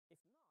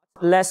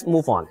let's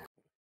move on.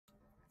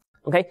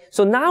 Okay,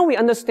 so now we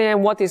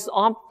understand what is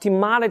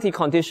optimality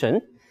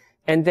condition,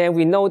 and then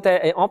we know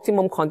that an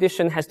optimum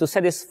condition has to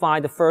satisfy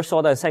the first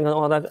order and second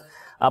order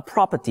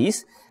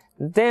properties.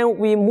 Then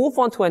we move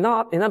on to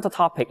another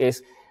topic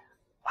is,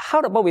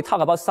 how about we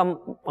talk about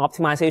some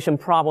optimization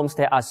problems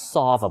that are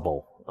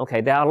solvable?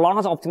 Okay, there are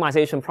lots of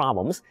optimization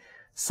problems.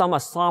 Some are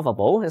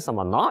solvable and some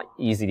are not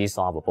easily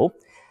solvable.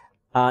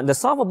 The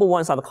solvable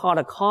ones are called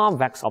the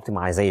convex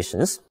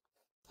optimizations.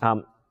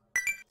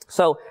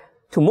 So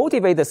to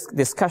motivate this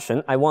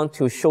discussion, I want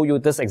to show you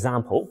this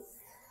example.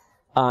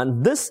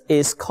 This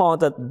is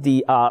called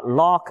the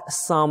log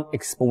sum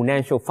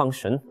exponential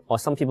function, or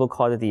some people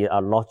call it the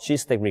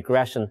logistic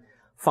regression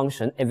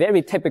function, a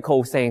very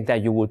typical thing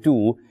that you will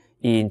do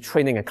in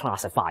training a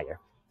classifier.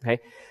 Okay,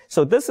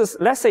 so this is,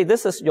 let's say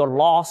this is your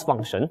loss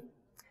function,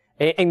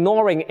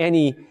 ignoring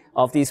any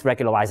of these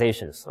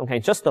regularizations. Okay,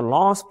 just the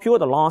loss, pure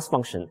the loss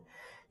function.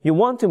 You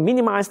want to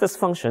minimize this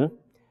function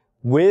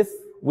with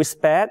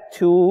respect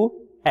to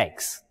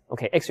x.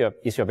 Okay, x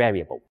is your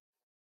variable.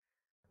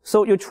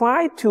 So you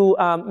try to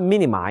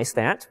minimize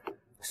that.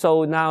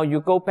 So now you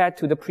go back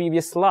to the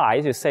previous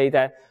slide. You say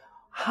that,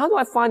 how do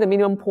I find the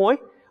minimum point?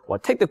 Well,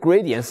 take the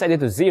gradient, set it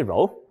to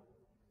 0.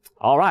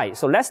 All right,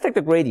 so let's take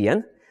the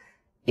gradient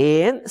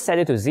and set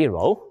it to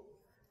 0.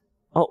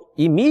 Oh,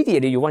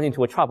 immediately you run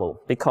into a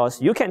trouble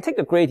because you can take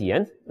the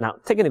gradient. Now,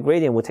 taking the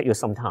gradient will take you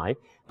some time.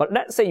 But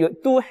let's say you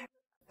do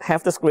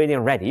have this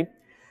gradient ready,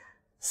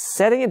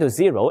 setting it to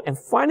 0 and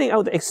finding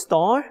out the x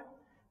star,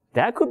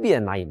 that could be a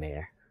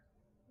nightmare.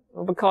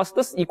 Because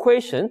this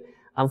equation,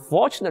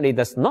 unfortunately,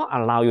 does not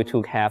allow you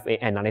to have an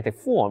analytic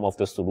form of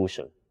the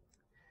solution.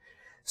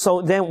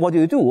 So then what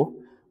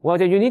do? Well,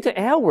 then you need an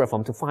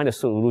algorithm to find a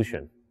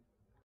solution.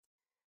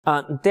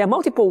 There are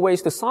multiple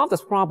ways to solve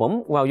this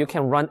problem. Well, you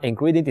can run a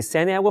gradient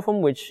descent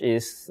algorithm, which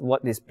is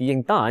what is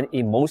being done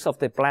in most of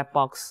the black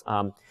box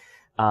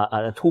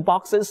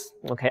toolboxes,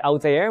 okay,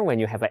 out there. When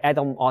you have an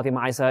add-on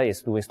optimizer,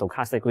 it's doing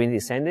stochastic gradient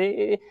descent,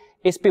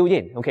 it's built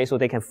in, okay, so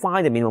they can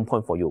find the minimum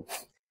point for you.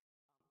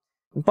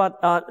 But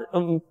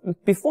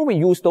before we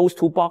use those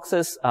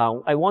toolboxes,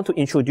 I want to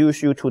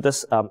introduce you to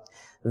this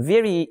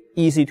very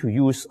easy to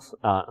use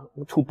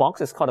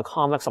toolbox. It's called a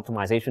convex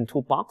optimization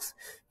toolbox.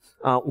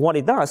 What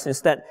it does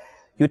is that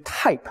you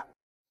type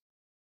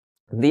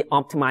the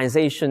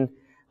optimization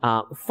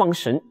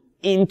function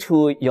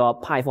into your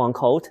Python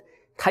code,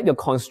 type your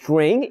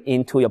constraint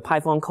into your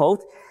Python code,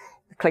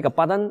 click a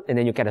button, and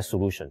then you get a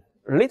solution.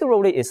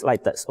 Literally, it's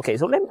like this. Okay,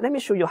 so let me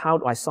show you how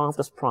do I solve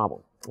this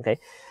problem. Okay,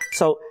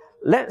 so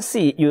let's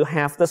see, you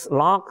have this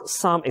log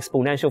sum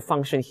exponential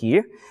function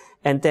here,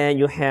 and then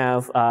you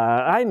have,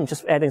 I'm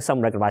just adding some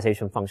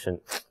regularization function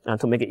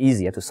to make it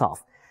easier to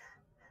solve.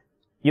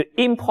 You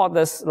import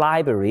this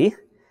library,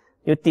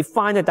 you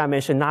define the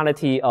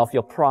dimensionality of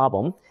your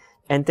problem,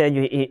 and then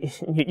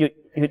you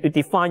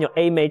define your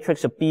A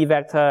matrix, your B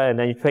vector, and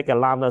then you take a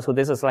lambda, so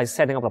this is like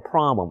setting up a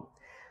problem.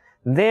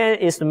 Then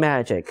is the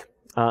magic.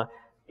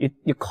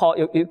 You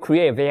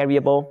create a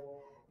variable.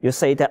 You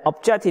say that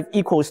objective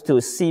equals to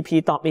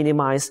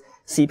cp.minimize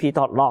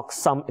cp.log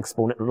sum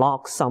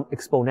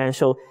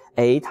exponential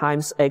a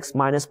times x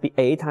minus b,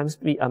 a times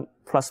b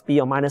plus b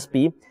or minus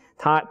b,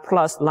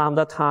 plus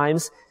lambda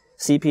times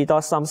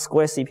cp.sum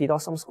square,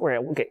 cp.sum square.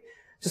 Okay,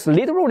 just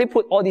literally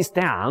put all these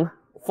down,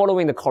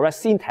 following the correct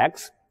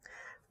syntax.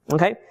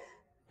 Okay,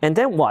 and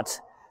then what?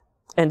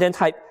 And then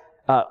type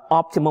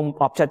optimum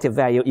objective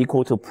value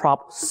equal to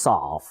prop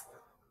solve.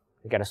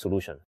 You get a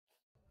solution.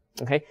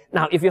 Okay,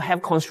 now if you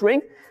have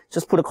constraint,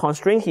 just put a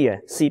constraint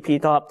here,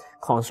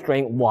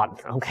 cp.constraint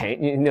what? Okay,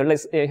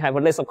 you have a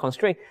list of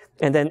constraints,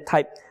 and then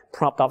type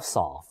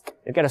prop.solve.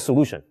 You get a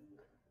solution.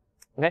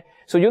 Okay,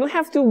 so you don't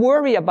have to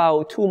worry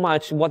about too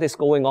much what is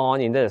going on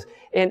in this,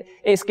 and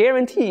it's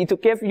guaranteed to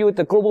give you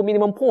the global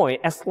minimum point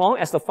as long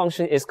as the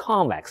function is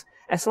convex,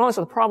 as long as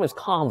the problem is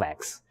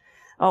convex.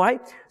 All right,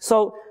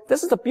 so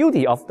this is the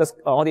beauty of this,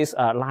 all these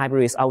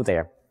libraries out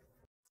there.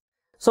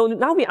 So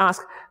now we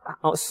ask,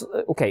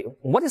 okay,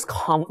 what is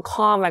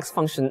convex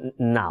function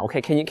now?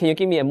 Okay, can you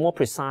give me a more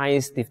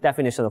precise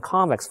definition of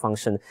convex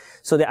function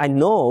so that I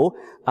know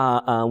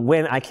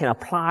when I can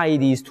apply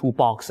these two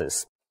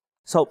boxes?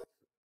 So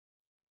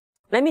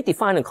let me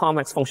define a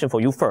convex function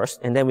for you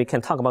first, and then we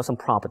can talk about some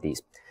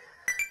properties.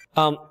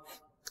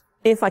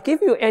 If I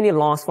give you any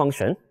loss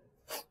function,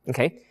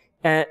 okay,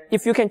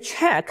 if you can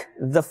check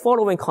the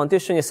following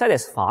condition is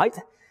satisfied,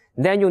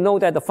 then you know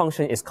that the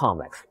function is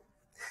convex.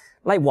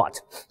 Like what?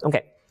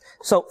 Okay,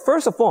 so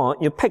first of all,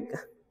 you pick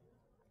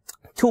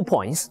 2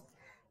 points,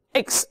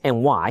 x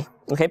and y.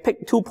 Okay,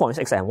 pick 2 points,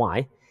 x and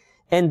y.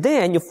 And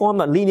then you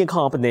form a linear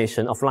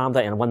combination of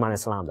lambda and 1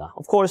 minus lambda.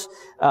 Of course,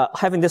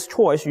 having this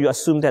choice, you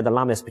assume that the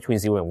lambda is between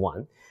 0 and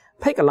 1.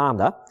 Pick a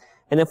lambda,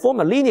 and then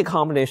form a linear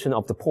combination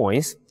of the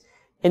points,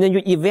 and then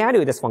you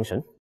evaluate this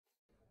function.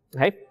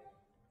 Okay?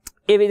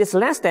 If it is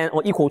less than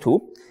or equal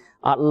to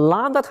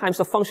lambda times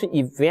the function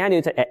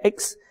evaluated at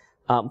x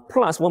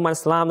plus 1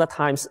 minus lambda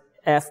times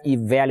f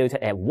evaluated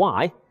at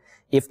y,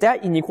 if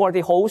that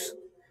inequality holds,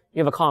 you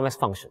have a convex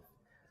function.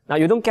 Now,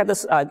 you don't get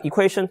this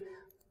equation,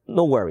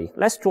 no worry.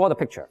 Let's draw the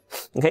picture.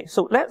 Okay,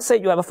 so let's say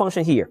you have a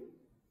function here.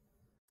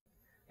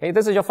 Okay,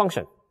 this is your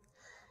function.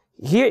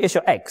 Here is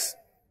your x.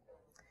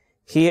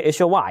 Here is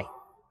your y.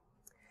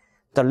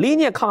 The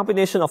linear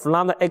combination of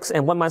lambda x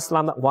and 1 minus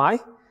lambda y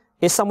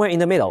is somewhere in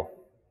the middle.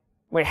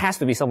 Well, it has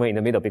to be somewhere in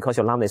the middle because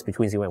your lambda is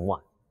between 0 and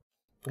 1.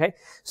 Okay,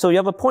 so you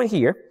have a point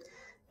here,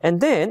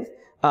 and then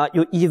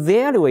you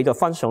evaluate the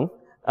function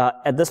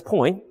at this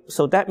point.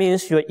 So that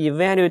means you're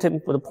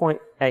evaluating the point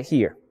at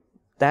here.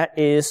 That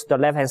is the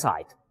left-hand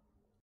side.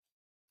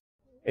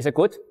 Is it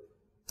good?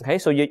 Okay,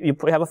 so you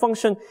have a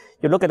function,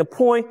 you look at the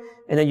point,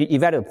 and then you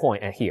evaluate the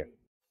point at here.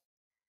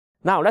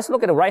 Now, let's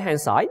look at the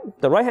right-hand side.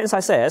 The right-hand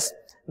side says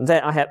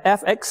that I have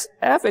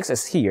fx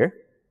is here,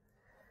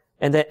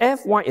 and then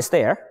fy is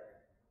there.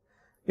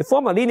 You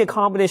form a linear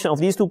combination of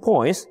these 2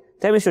 points,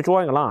 that means you're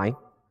drawing a line.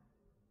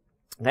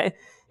 Okay?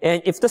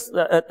 And if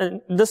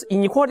this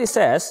inequality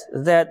says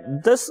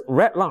that this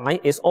red line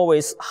is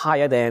always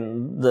higher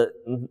than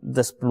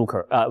this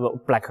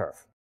black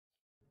curve.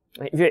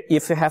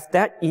 If you have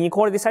that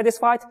inequality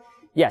satisfied,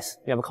 yes,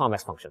 you have a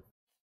convex function.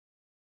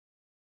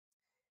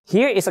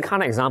 Here is a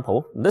kind of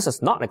example. This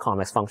is not a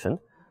convex function.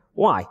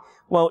 Why?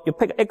 Well, you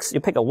pick x, you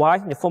pick a y,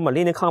 you form a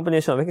linear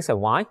combination of x and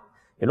y.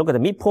 You look at the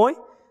midpoint,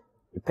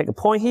 you pick a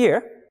point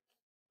here.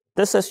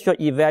 This is your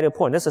evaluate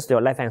point. This is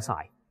your left-hand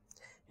side.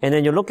 And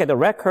then you look at the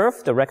red curve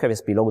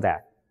is below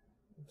that.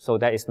 So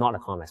that is not a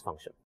convex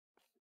function.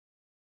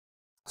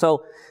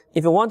 So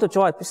if you want to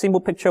draw a simple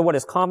picture, what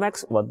is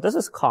convex? Well, this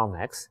is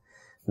convex.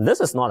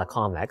 This is not a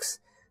convex.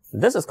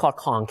 This is called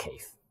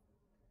concave.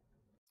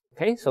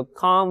 Okay, so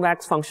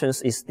convex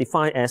functions is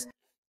defined as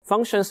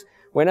functions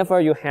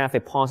whenever you have a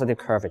positive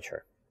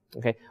curvature.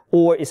 Okay,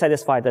 or it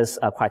satisfies this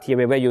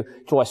criteria where you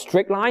draw a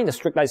straight line. The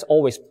straight line is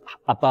always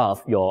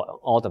above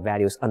all the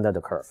values under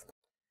the curve.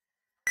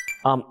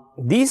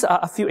 These are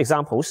a few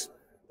examples.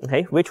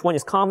 Okay, which one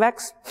is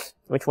convex?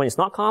 Which one is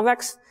not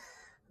convex?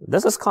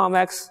 This is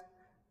convex.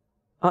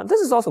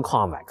 This is also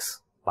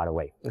convex, by the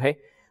way. Okay,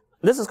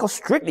 this is called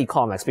strictly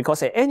convex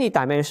because at any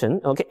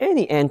dimension, okay,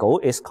 any angle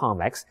is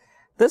convex.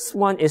 This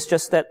one is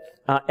just that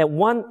at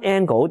one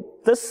angle,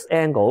 this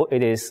angle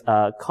it is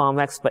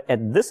convex, but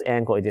at this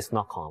angle it is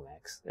not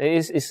convex.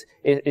 It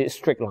is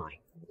straight line.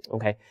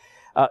 Okay,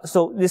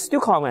 so it's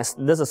still convex.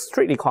 This is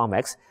strictly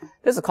convex.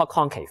 This is called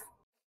concave,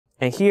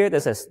 and here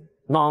this is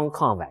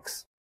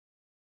non-convex.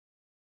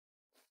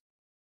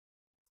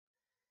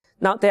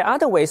 Now there are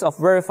other ways of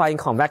verifying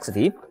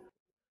convexity.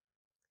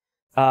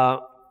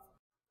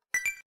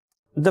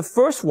 The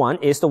first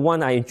one is the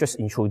one I just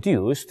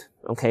introduced,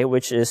 okay,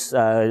 which is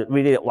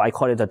really I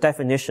call it the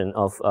definition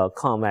of a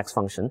convex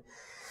function.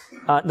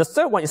 The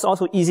third one is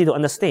also easy to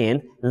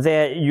understand,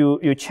 that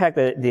you check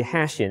the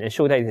Hessian and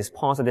show that it is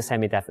positive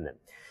semi-definite.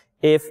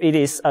 If it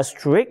is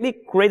strictly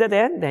greater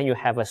than, then you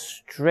have a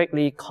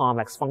strictly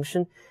convex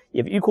function.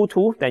 If equal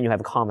to, then you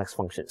have a convex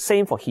function.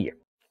 Same for here.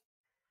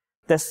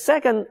 The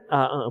second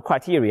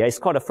criteria is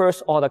called the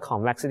first order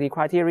convexity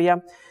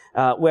criteria,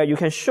 where you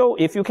can show,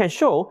 if you can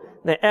show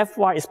that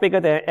fy is bigger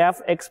than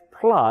fx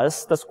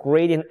plus this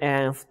gradient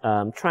f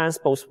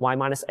transpose y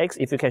minus x,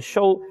 if you can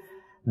show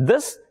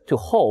this to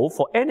hold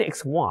for any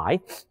xy,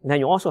 then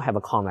you also have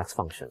a convex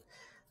function.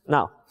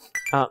 Now,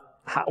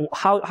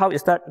 how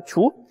is that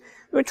true?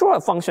 We draw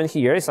a function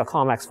here, it's a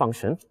convex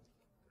function,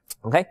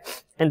 okay?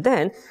 And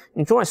then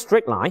you draw a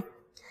straight line.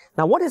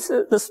 Now, what is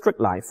the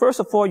straight line? First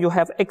of all, you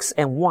have x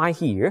and y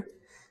here,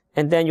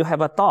 and then you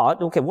have a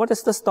dot. Okay, what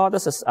is this dot?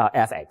 This is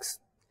fx.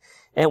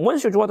 And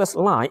once you draw this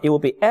line, it will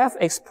be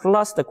fx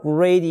plus the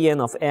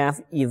gradient of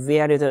f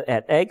evaluated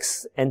at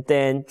x, and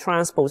then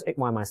transpose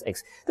y minus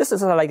x. This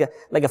is like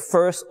a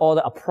first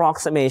order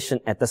approximation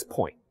at this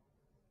point.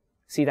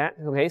 See that?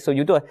 Okay, so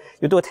you do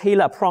a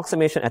Taylor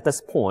approximation at this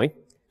point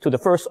to the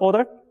first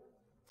order,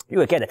 you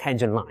will get a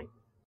tangent line.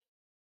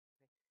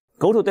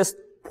 Go to this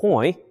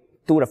point,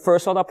 do the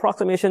first order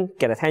approximation,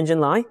 get a tangent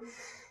line,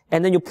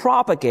 and then you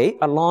propagate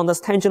along this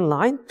tangent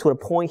line to the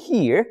point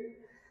here.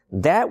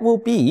 That will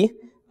be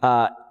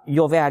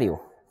your value.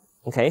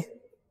 Okay,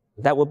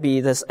 that will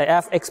be this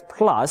fx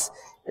plus.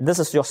 This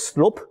is your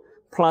slope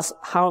plus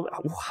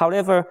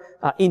however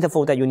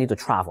interval that you need to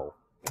travel.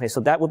 Okay, so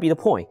that would be the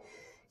point.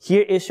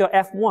 Here is your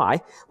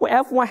fy.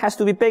 Well, fy has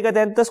to be bigger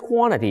than this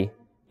quantity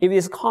if it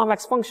is a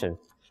convex function.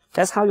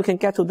 That's how you can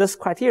get to this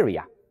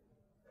criteria.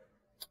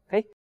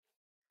 Okay.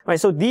 Right,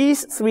 so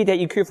these three, they're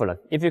equivalent.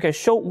 If you can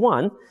show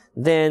one,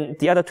 then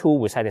the other two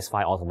will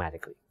satisfy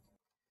automatically.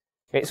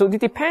 Okay, so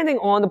depending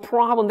on the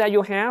problem that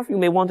you have, you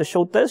may want to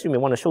show this, you may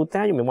want to show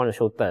that, you may want to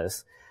show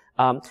this.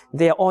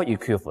 They are all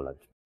equivalent.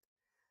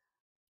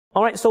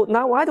 Alright, so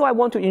now why do I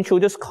want to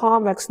introduce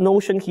convex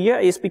notion here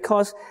is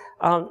because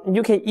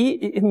you can,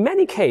 in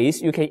many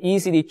cases, you can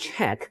easily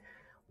check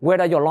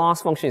whether your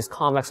loss function is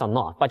convex or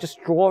not by just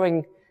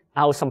drawing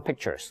out some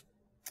pictures.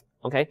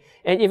 Okay,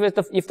 and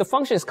if the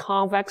function is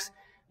convex,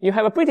 you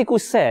have a pretty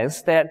good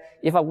sense that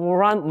if I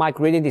run my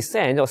gradient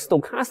descent or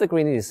stochastic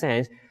gradient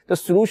descent, the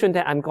solution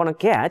that I'm going to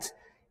get,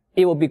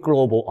 it will be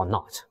global or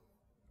not.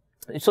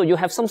 So you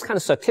have some kind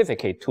of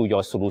certificate to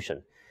your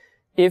solution.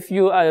 If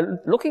you are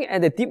looking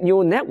at a deep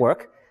neural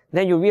network,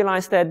 then you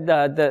realize that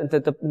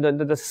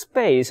the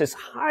space is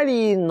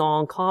highly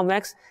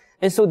non-convex.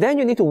 And so then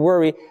you need to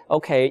worry,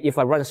 okay, if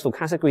I run a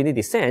stochastic gradient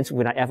descent,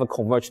 will I ever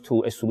converge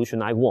to a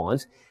solution I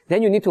want?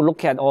 Then you need to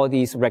look at all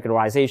these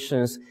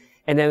regularizations,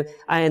 and then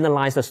I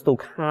analyze the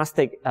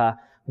stochastic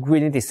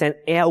gradient descent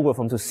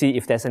algorithm to see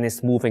if there's any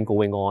smoothing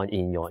going on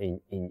in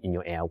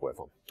your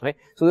algorithm. Okay?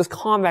 So this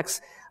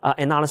convex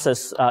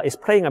analysis is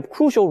playing a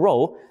crucial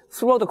role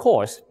throughout the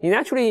course.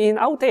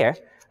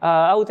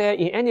 Out there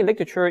in any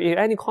literature, in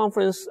any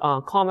conference,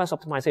 convex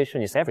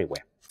optimization is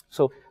everywhere.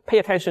 So pay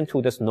attention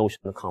to this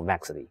notion of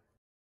convexity.